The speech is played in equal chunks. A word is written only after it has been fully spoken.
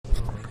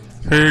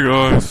Hey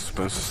guys,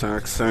 Spencer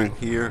Saxon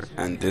here,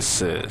 and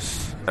this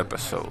is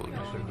episode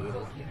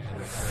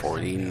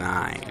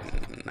 49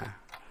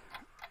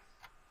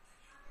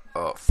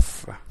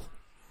 of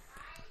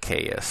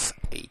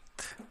KS8.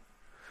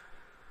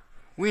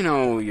 We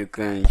know you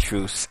can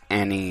choose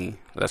any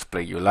Let's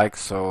Play you like,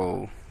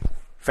 so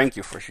thank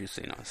you for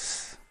choosing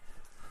us.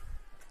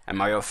 And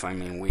MILF, I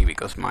mean we,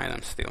 because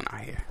I'm still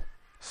not here,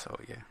 so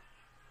yeah.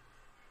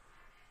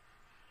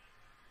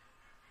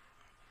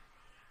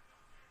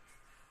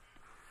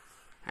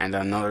 And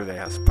another day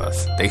has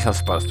passed. Days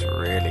has passed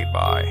really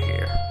by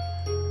here.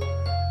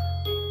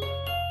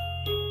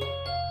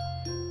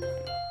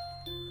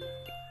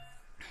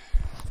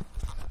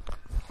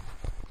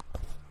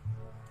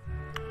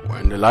 We're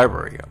in the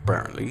library,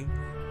 apparently.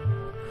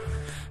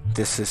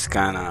 This is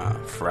kinda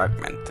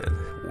fragmented,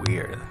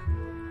 weird.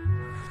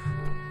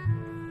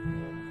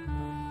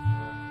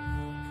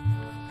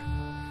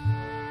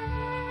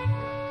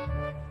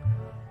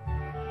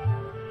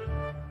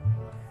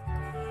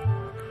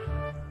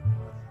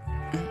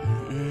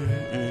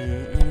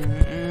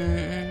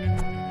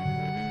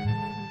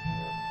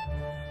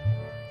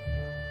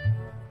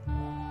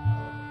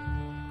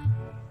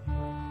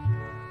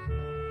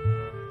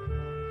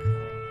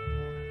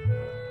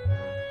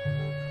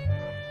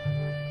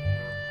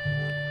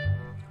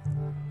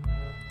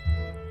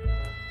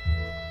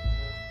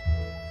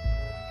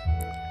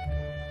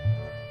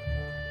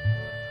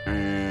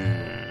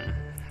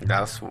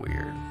 That's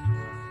weird.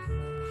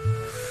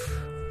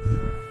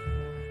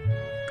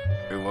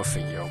 It was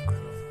a joke.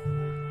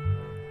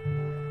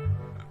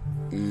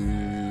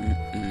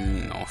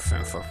 No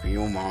sense of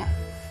humor.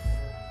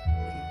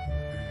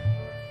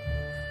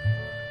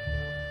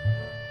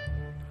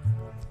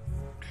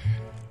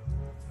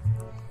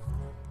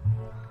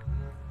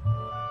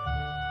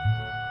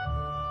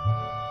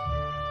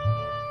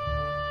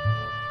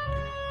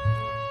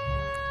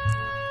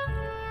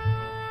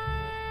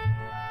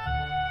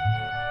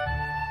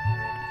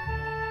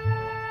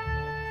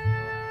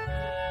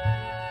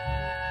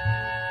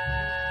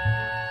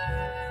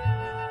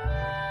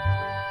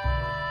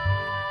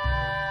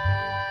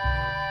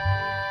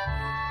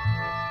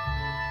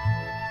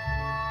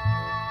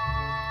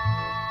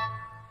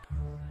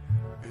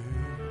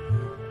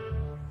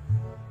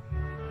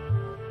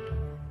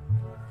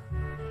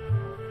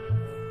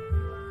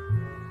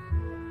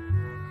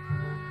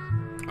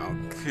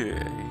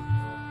 Okay.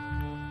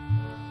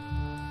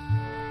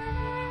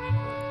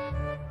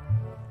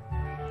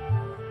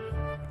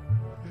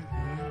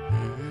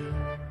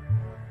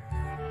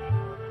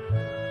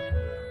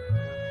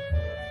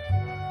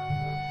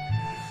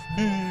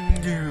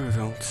 You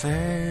don't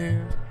say.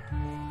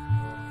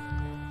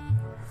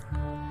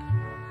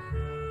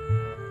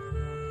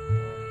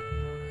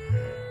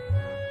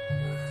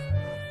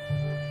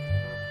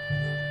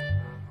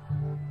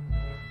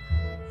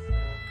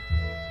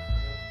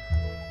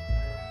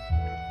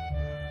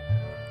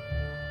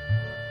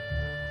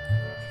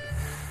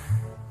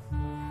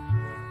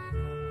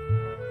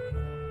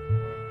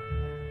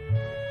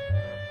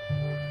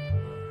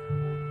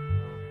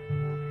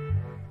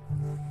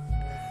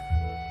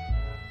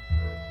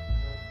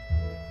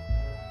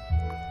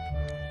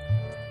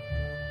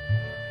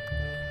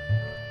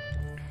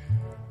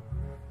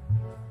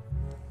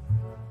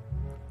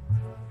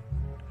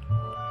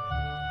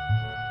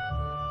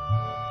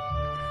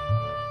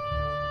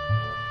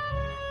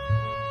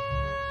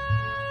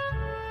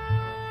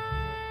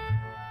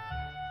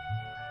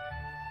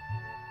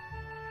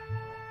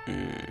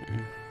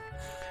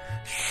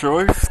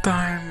 Sure, this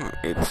time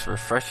it's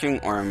refreshing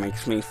or it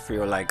makes me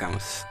feel like I'm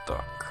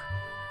stuck.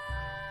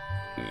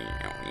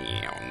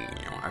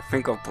 I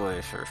think I'll put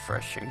it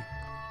refreshing,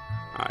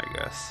 I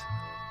guess.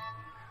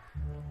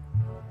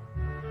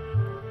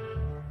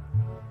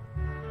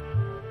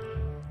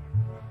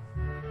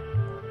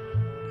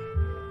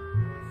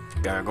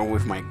 Gotta go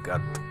with my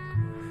gut.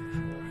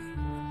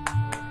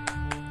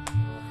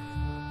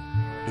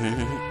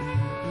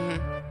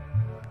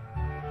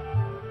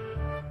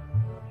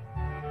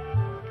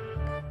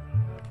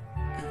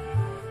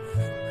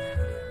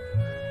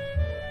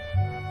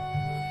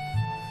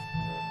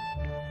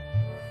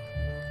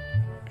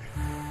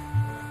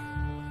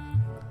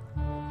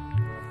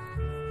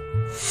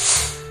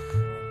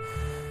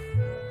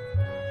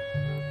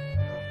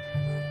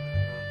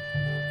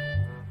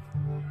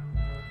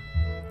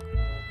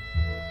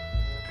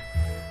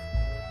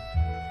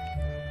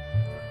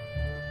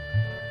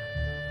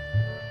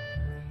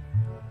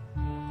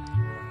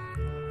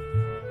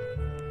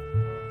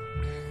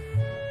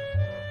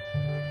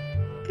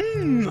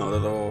 Not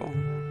at all.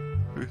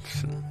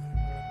 It's,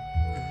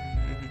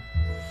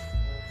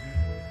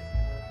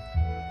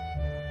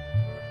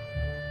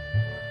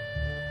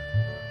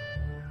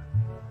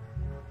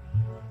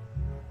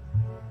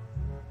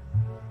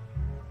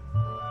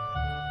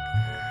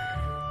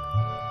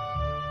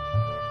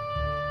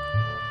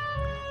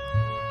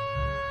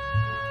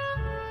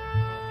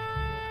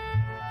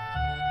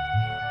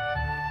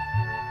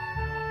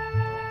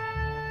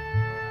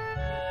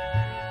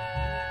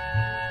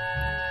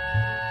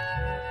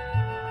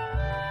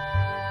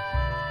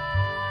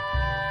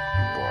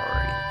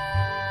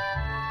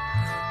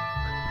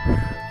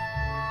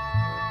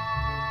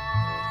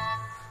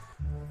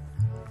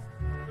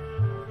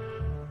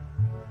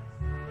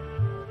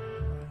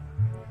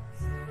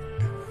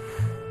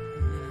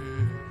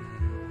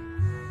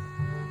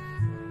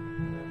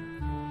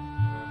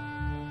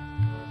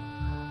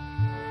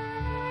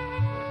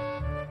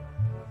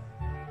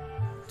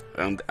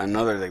 And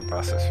another day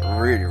passes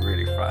really,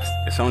 really fast.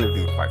 It's only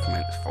been 5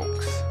 minutes,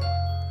 folks.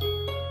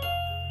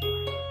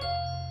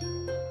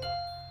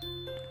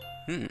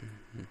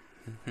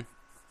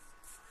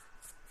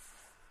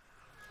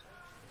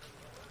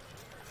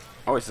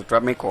 Oh, it's the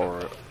track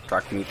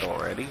meet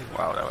already?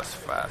 Wow, that was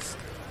fast.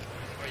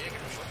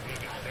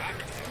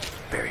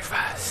 Very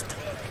fast.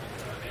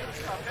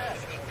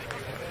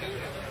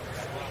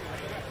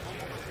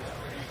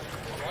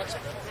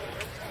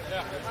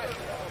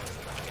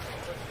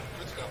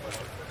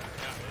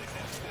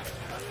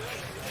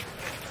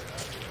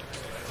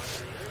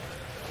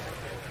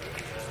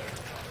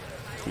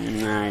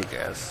 I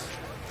guess.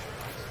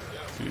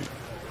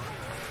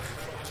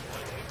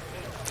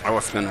 I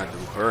was gonna do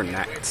her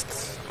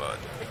next, but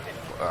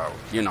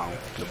you know,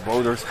 the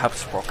voters have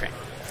spoken.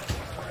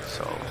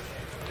 So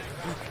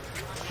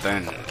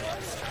then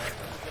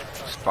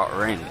Spot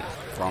Rain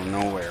from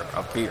nowhere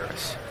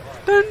appears.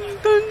 Dun,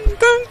 dun,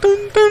 dun,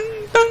 dun, dun,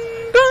 dun,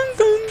 dun,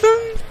 dun,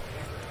 dun.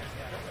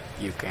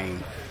 You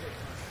came.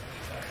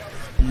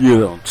 You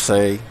don't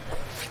say.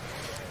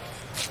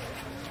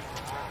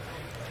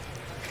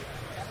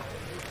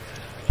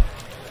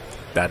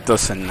 That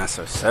doesn't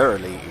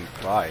necessarily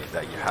imply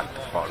that you have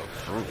to follow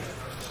through.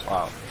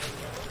 Wow,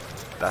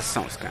 that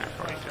sounds kind of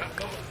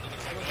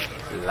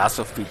crazy. Lots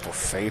of people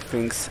say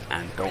things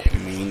and don't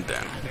mean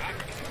them.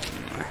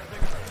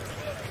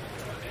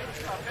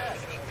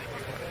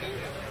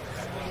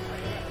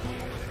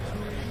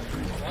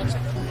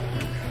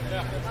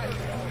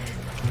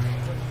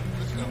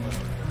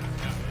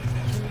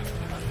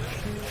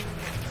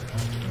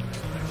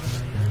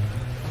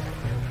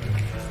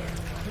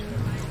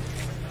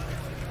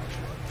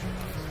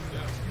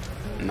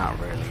 Not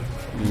really.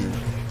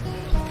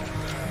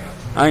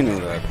 I knew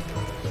that.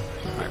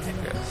 I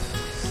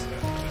guess.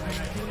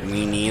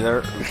 Me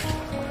neither.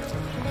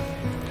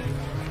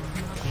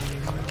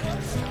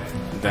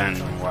 Then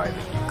why did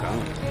you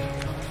come?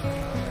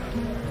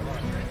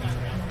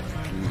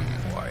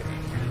 Why did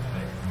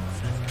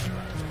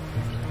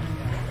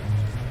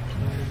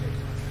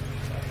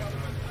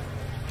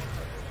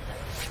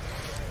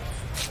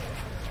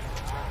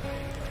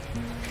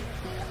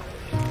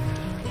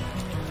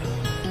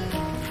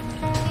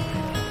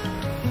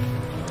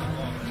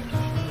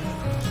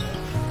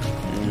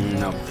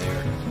up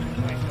there?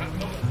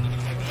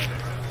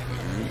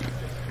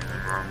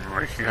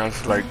 She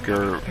has like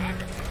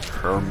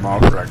her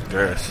mouth like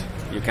this.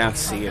 You can't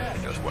see it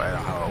because I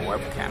don't have a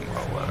webcam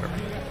or whatever.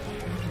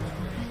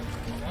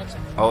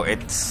 Oh,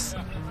 it's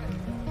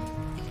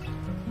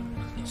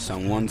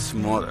someone's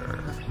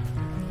mother.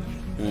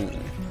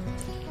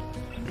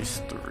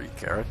 Mystery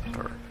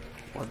character.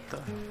 What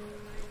the?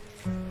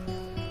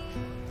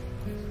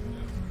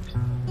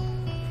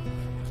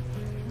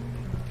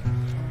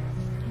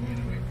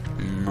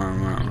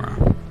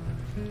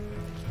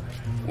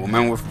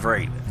 Woman with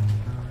braid.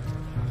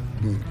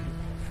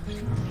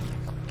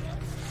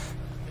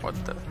 What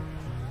the?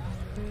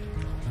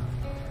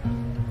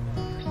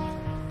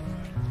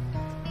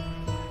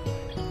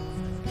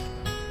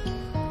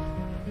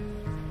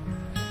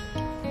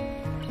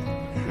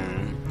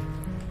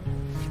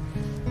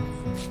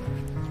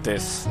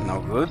 This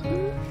no good?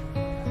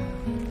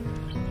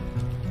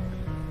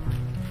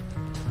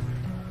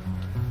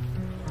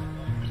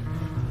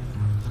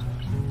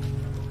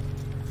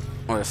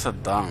 Oh, it's a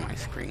dot on my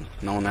screen.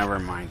 No, never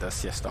mind.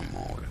 That's just a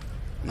mode.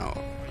 No.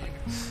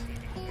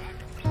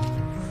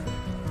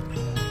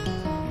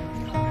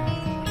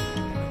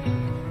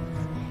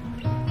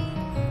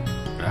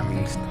 That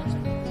means.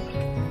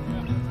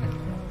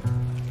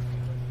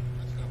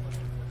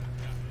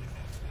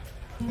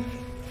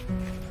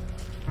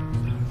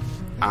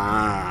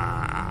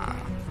 Ah,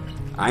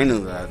 I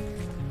knew that.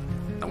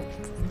 Nope.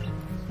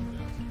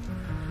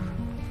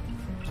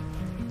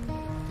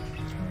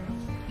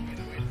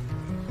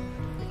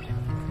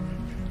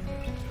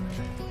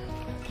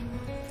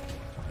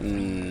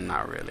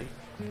 Not really.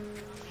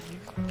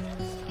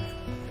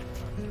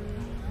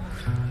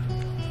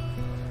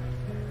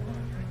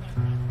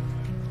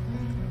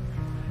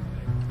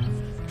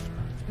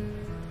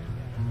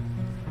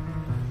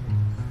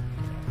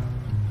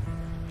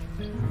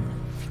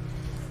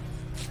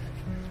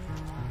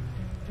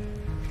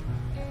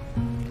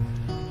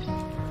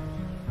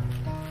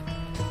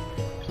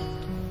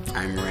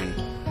 I'm Ren.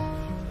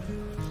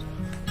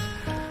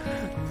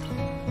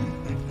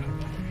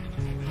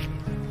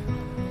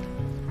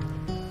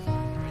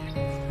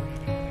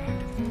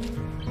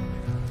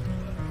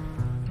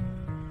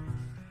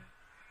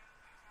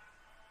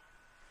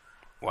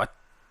 What?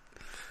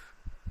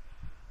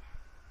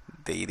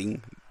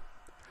 Dating?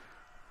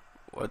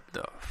 What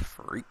the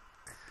freak?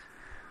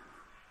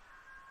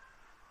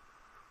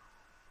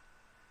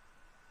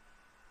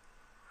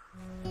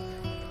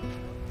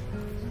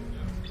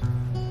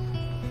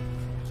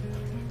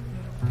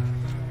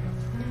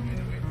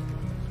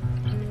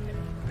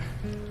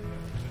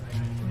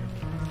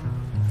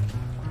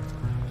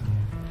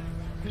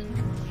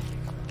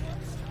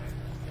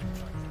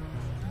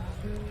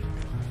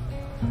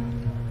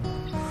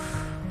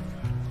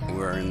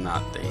 We're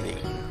not dating.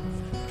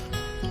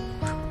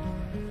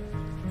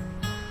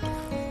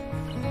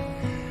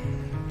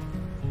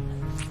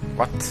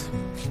 What?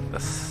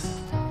 That's...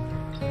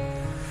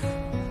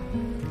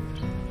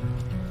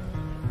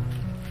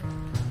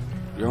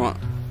 You know what?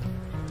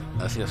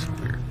 That's just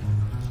weird.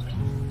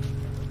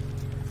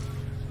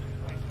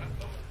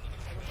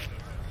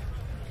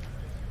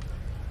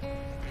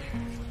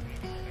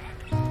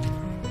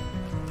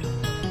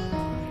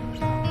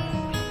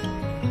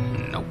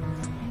 Nope.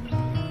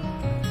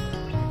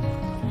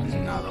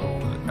 Not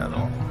old at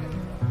all.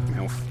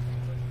 MILF.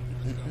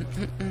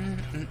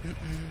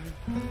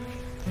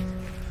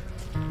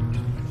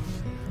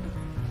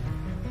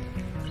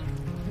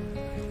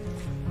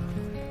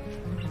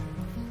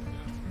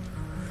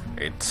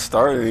 It's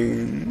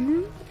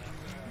starting.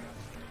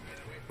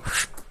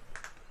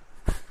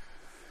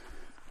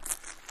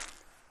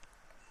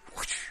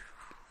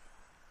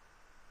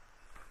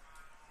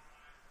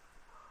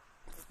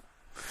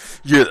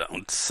 You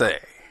don't say.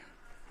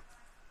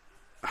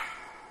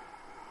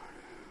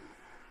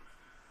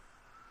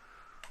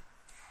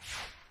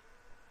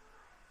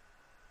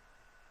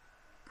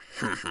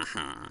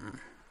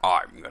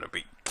 I'm gonna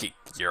be kick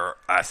your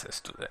asses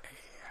today.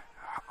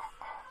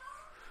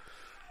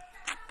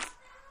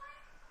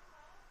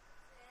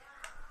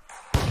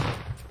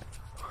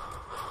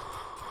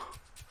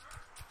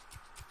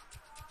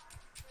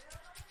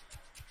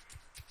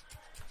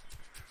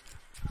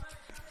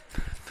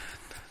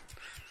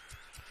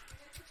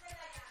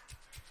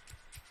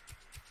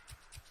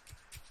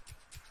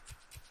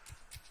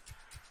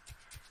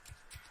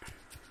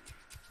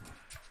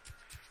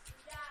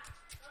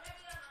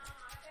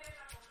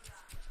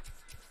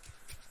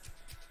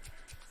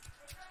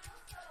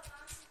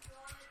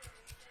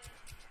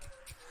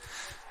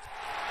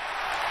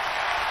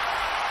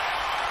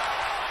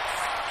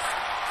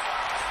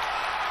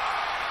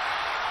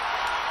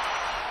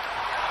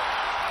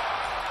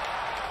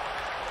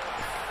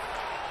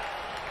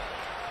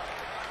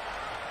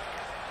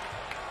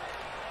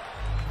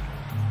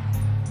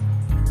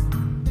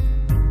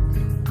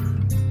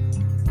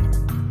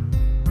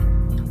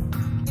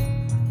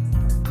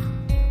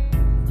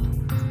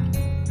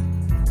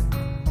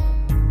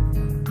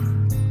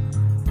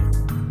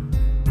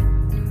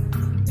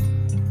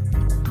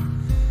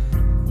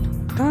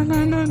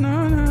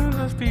 No,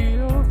 let's be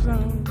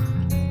open.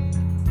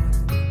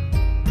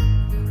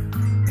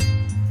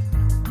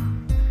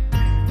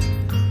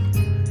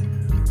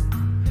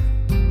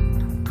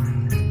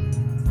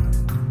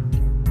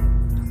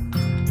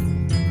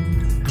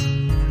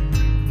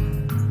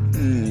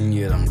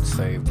 You don't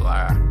say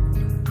blah.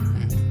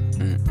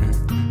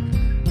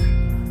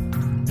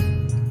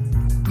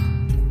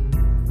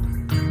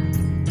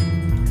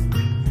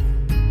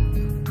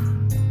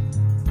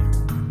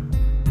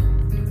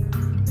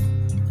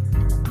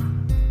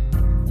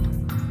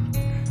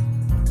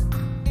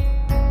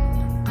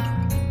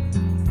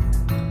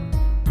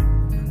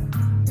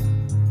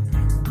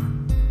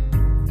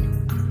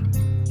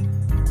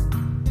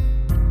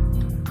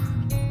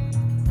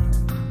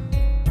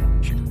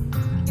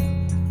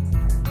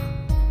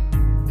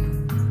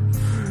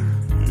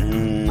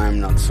 I'm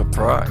not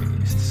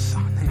surprised.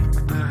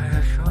 Sonic the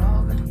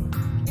Hedgehog.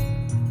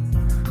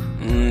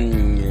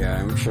 Yeah,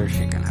 I'm sure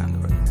she can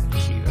handle it.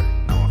 Here,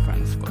 no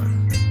offense, but.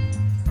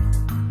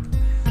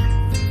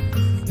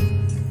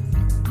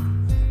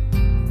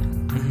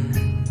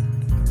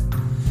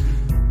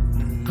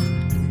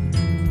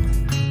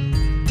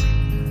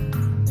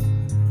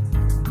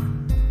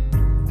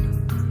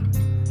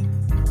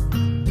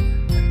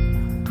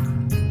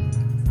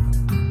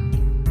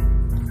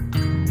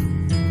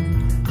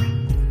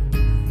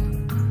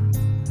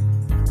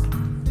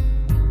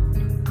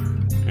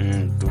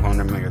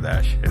 Mega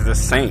Dash is the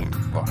same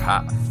for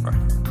half.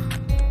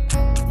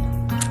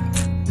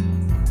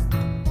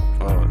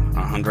 Oh,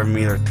 100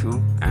 meter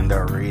too, and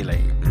the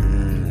relay.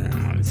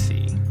 Let's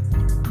see.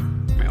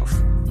 MILF.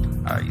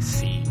 I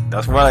see.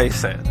 That's what I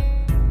said.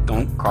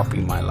 Don't copy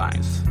my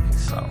lines.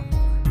 So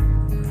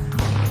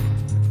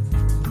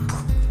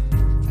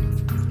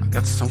I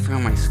got something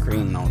on my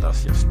screen. No,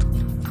 that's just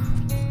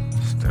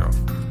still.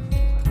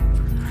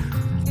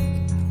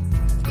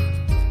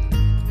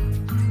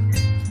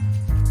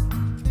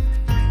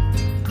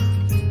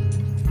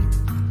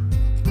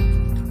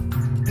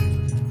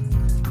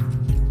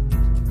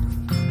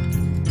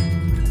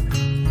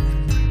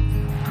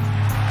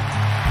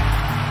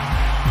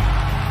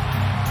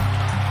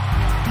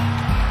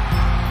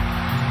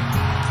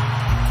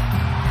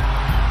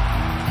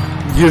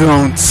 You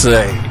don't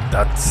say.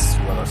 That's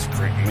what a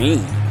spring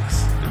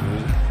means,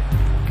 dude.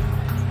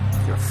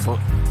 Your foot.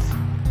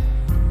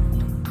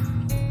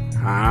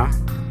 Huh?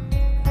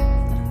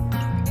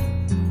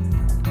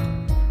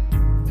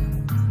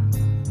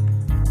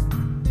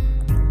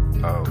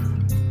 Oh.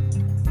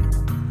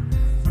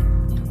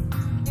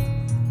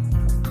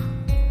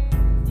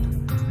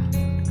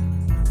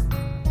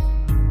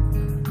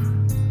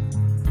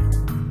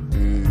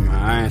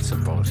 I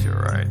suppose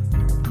you're right.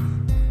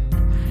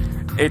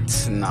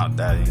 It's not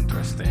that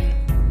interesting.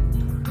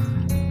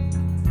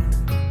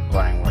 But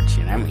I'm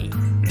watching Emmy,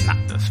 not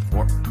the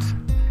sport.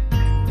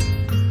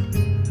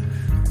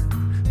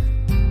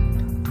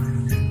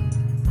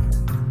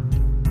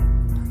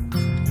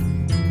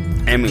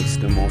 Emmy's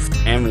the most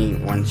Emmy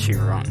when she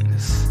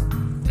runs.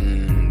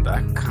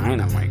 That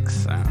kind of makes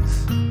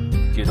sense.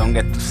 You don't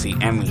get to see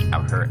Emmy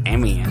at her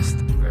Emmyest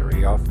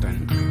very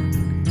often.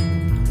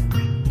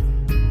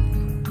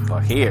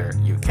 But here,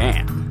 you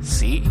can.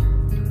 See?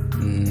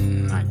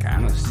 I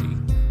kind of see.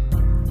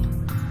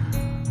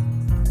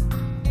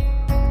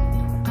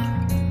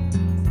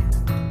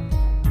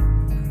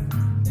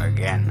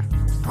 Again.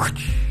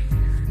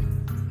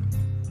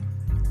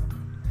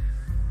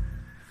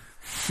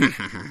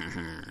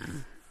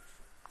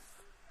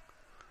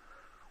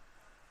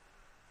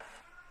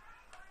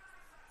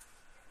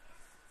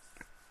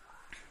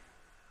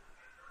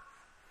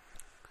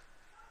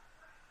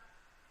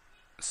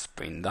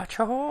 Spin that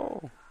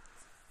hole.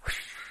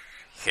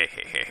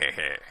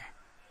 Hehehehe.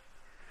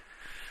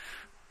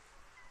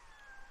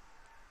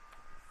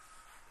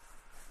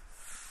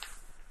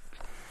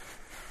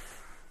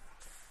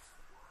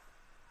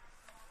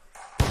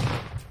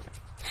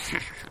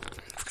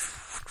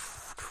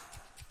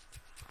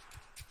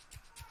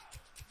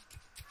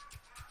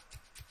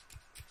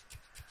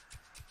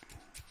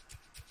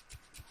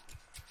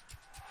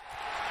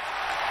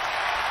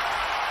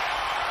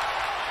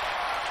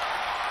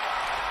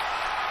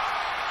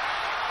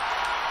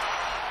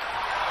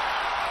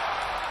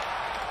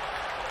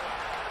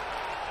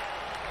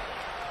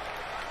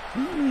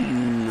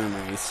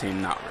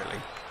 Amazing, not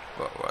really,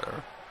 but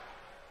whatever.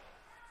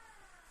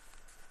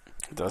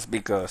 Just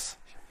because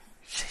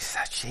she's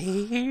a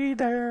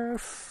cheater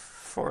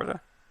for the.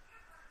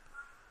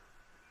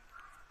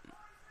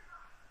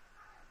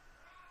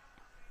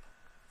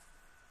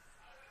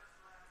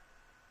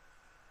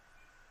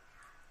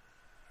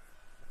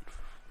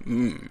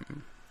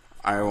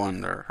 I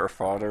wonder, her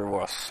father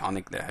was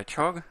Sonic the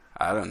Hedgehog?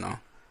 I don't know.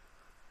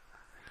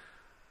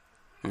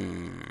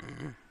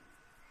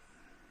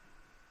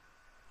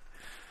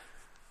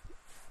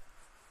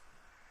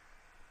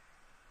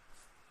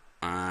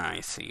 I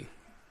see.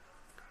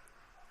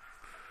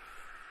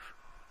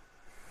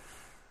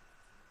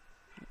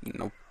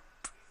 Nope.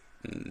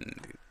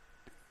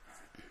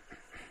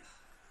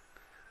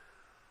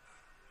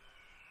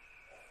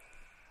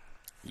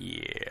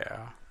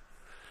 Yeah.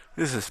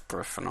 This is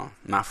personal,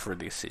 not for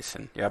this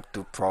season. You have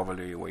to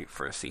probably wait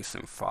for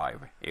season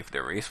 5, if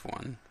there is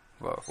one.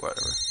 Well,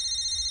 whatever.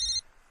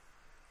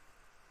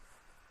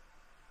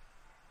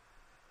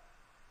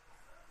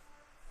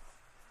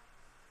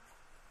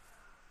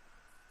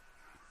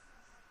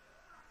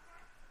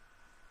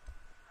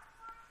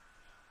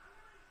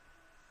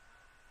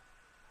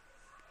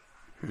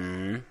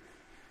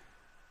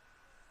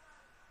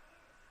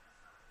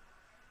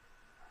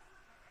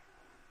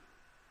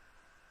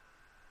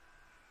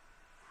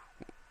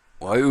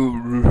 Why would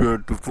you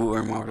have to put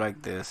him out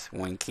like this?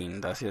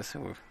 Winking, that's just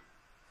so.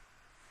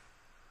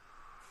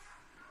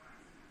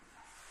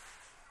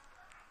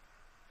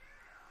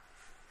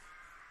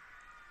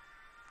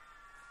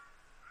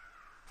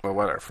 Well,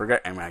 whatever,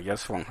 forget Emma, I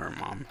just want her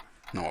mom.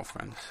 No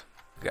offense,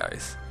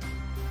 guys.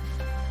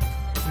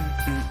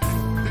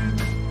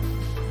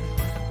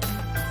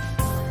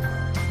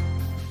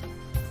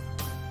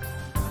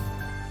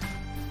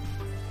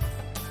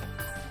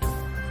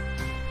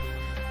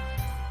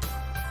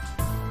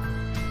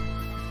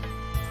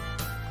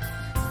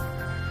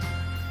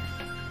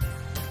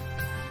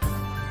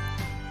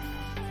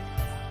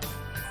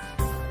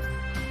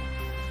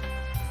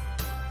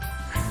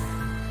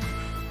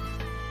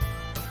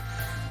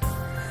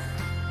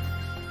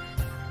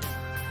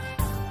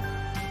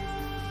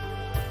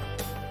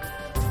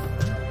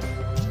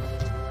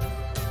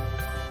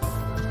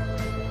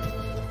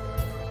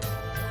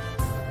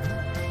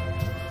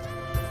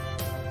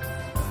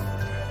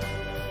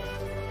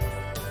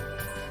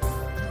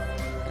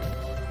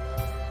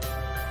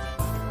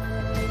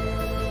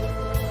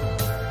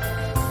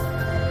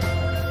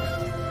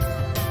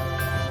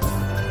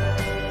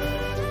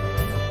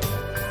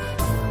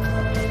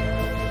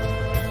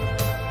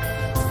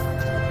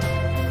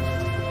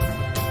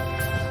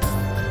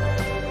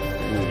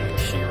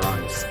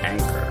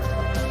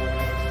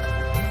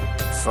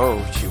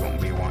 So she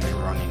won't be one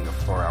running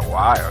for a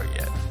while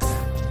yet.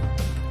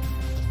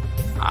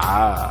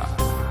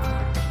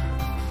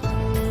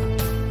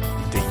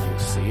 Did you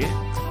see it?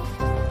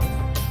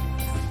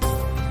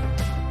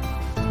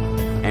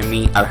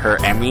 Emmy at her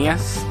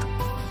Emmyest?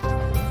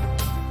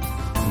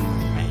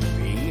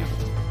 Maybe.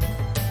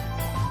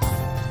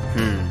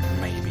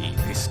 Maybe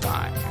this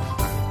time.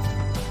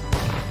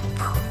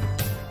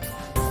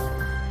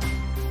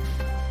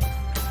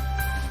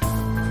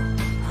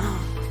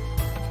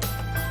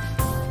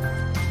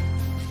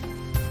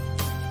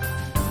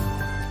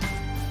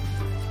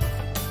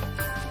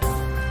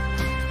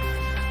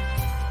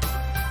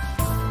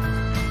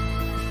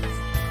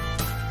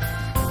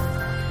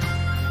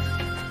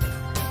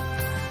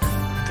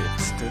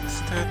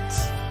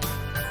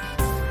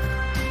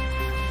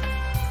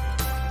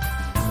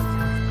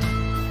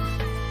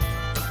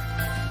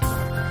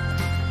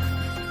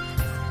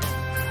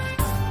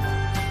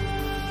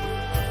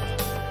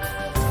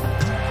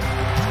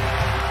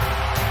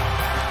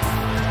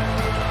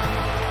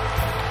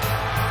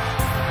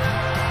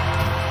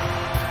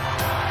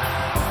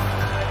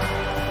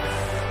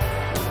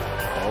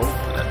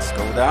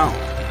 down.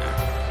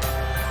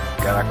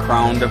 Gotta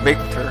crown the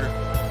victor.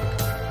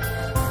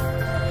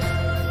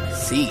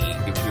 See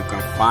if you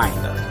can find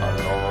a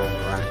lower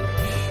branch.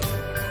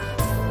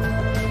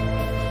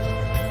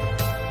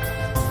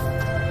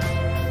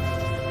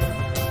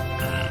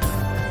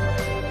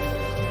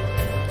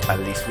 At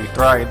least we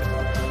tried.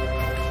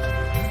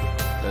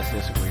 This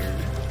is weird.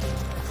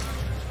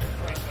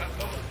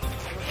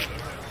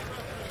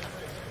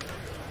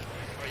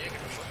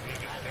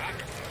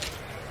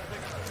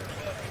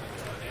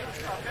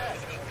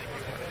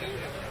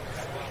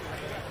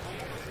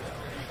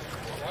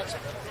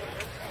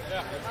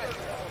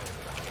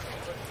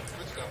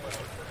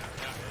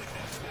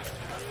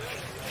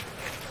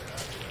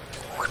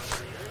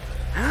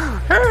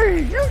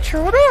 Hey, you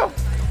showed up!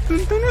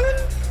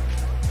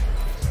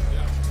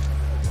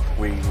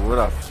 We would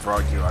have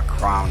brought you a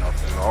crown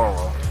of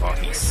laurel,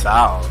 but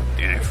Esau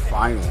didn't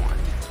find one.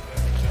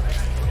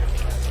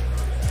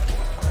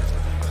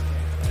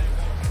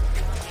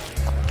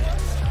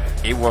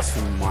 It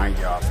wasn't my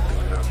job to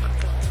look.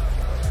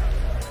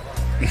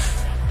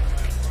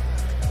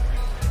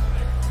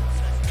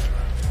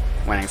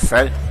 When I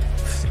said,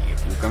 see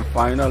if you can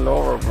find a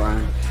laurel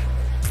branch.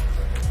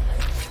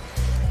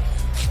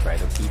 Try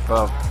to keep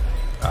up.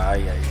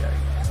 Ay, ay, ay.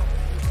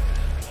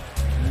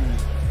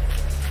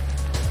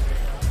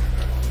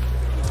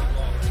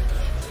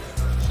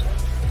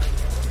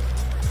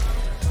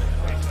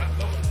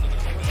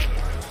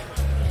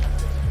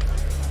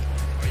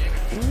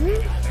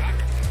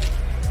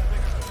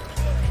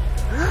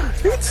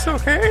 It's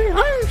okay.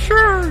 I'm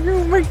sure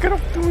you'll make it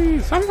up to me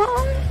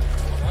somehow.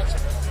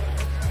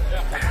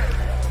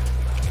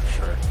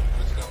 Sure.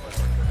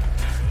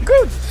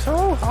 Good.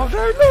 So, how do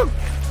I look?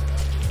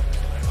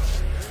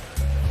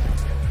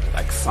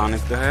 Like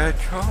Sonic the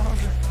Hedgehog?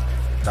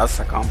 That's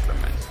a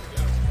compliment.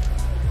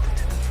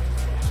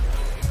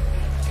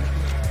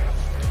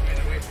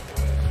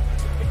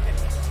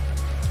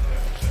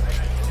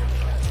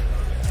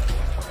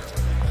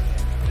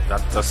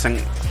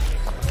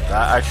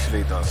 That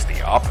actually does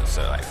the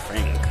opposite, I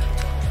think.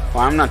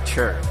 Well, I'm not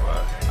sure,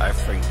 but I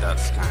think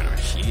that's kind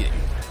of cheating.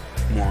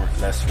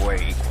 Less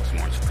weight equals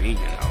more speed,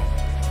 you know.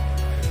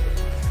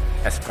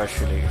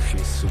 Especially if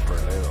she's super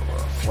little,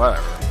 but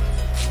whatever.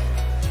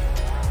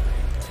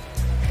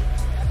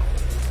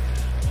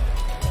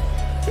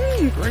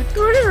 Great to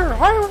hear.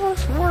 I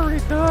was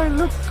worried that I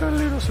looked a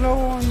little slow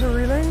on the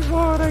relay,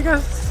 but I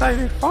guess I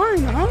did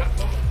fine, huh?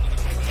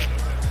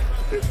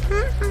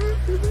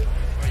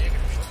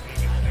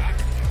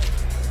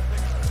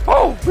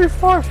 Oh,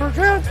 before I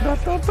forget,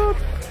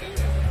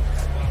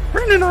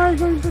 Bryn and I are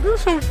going to do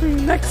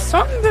something next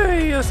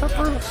Sunday as a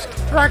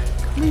post-track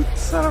meet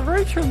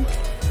celebration.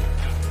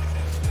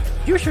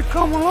 You should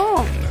come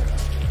along.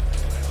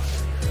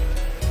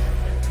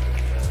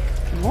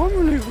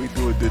 Normally we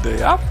do it the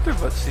day after,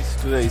 but since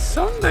today's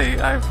Sunday,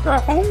 I've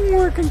got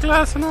homework and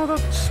class and all that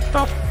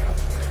stuff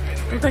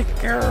to take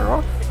care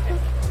of.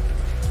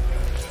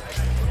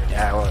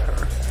 Yeah,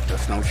 whatever.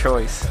 There's no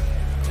choice.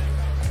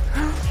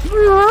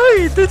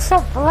 Right, it's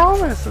a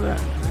promise then.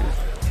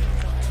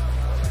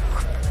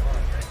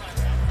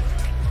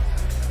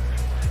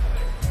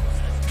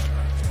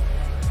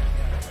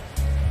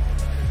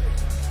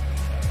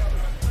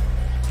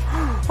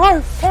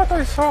 I thought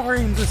I saw her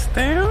in the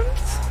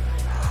stands.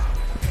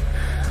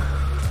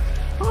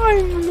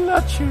 I'm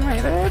glad she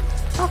made it.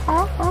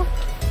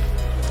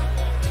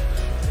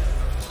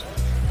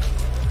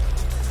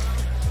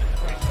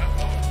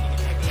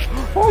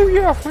 Oh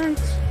yeah,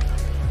 thanks.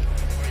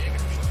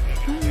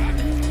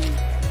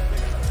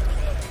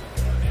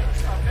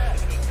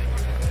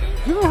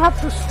 You don't have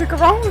to stick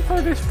around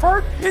for this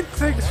part, it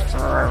takes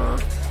forever.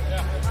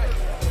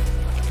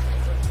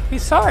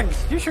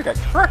 Besides, you should get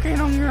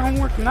cracking on your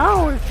homework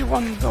now if you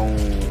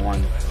don't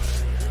want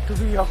to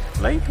be up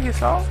late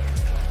yourself.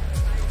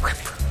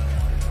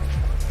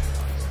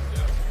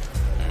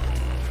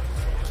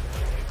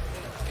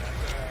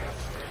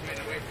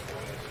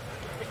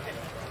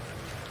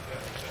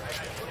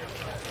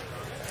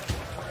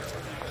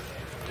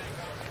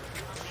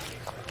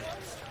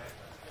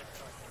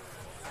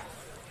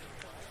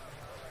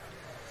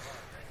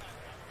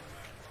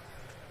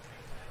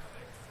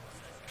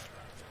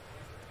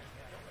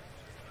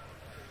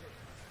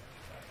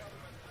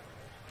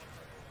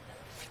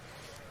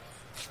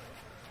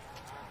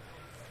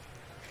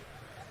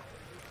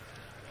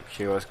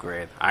 She was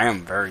great. I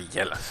am very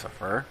jealous of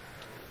her.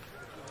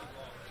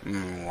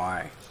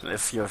 Why?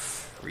 Let's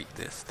just read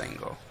this thing.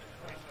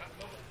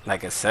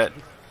 Like I said,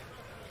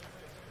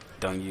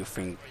 don't you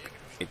think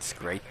it's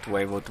great to be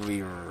able to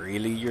be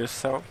really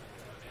yourself?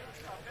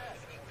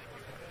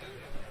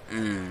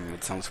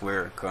 It sounds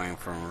weird coming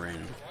from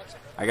Rin.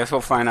 I guess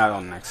we'll find out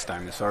on next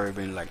time. It's already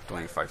been like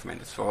 25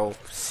 minutes. So,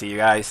 see you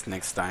guys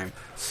next time.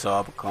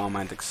 Sub,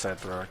 comment,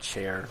 etc.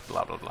 Share,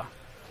 blah blah blah.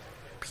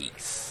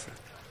 Peace.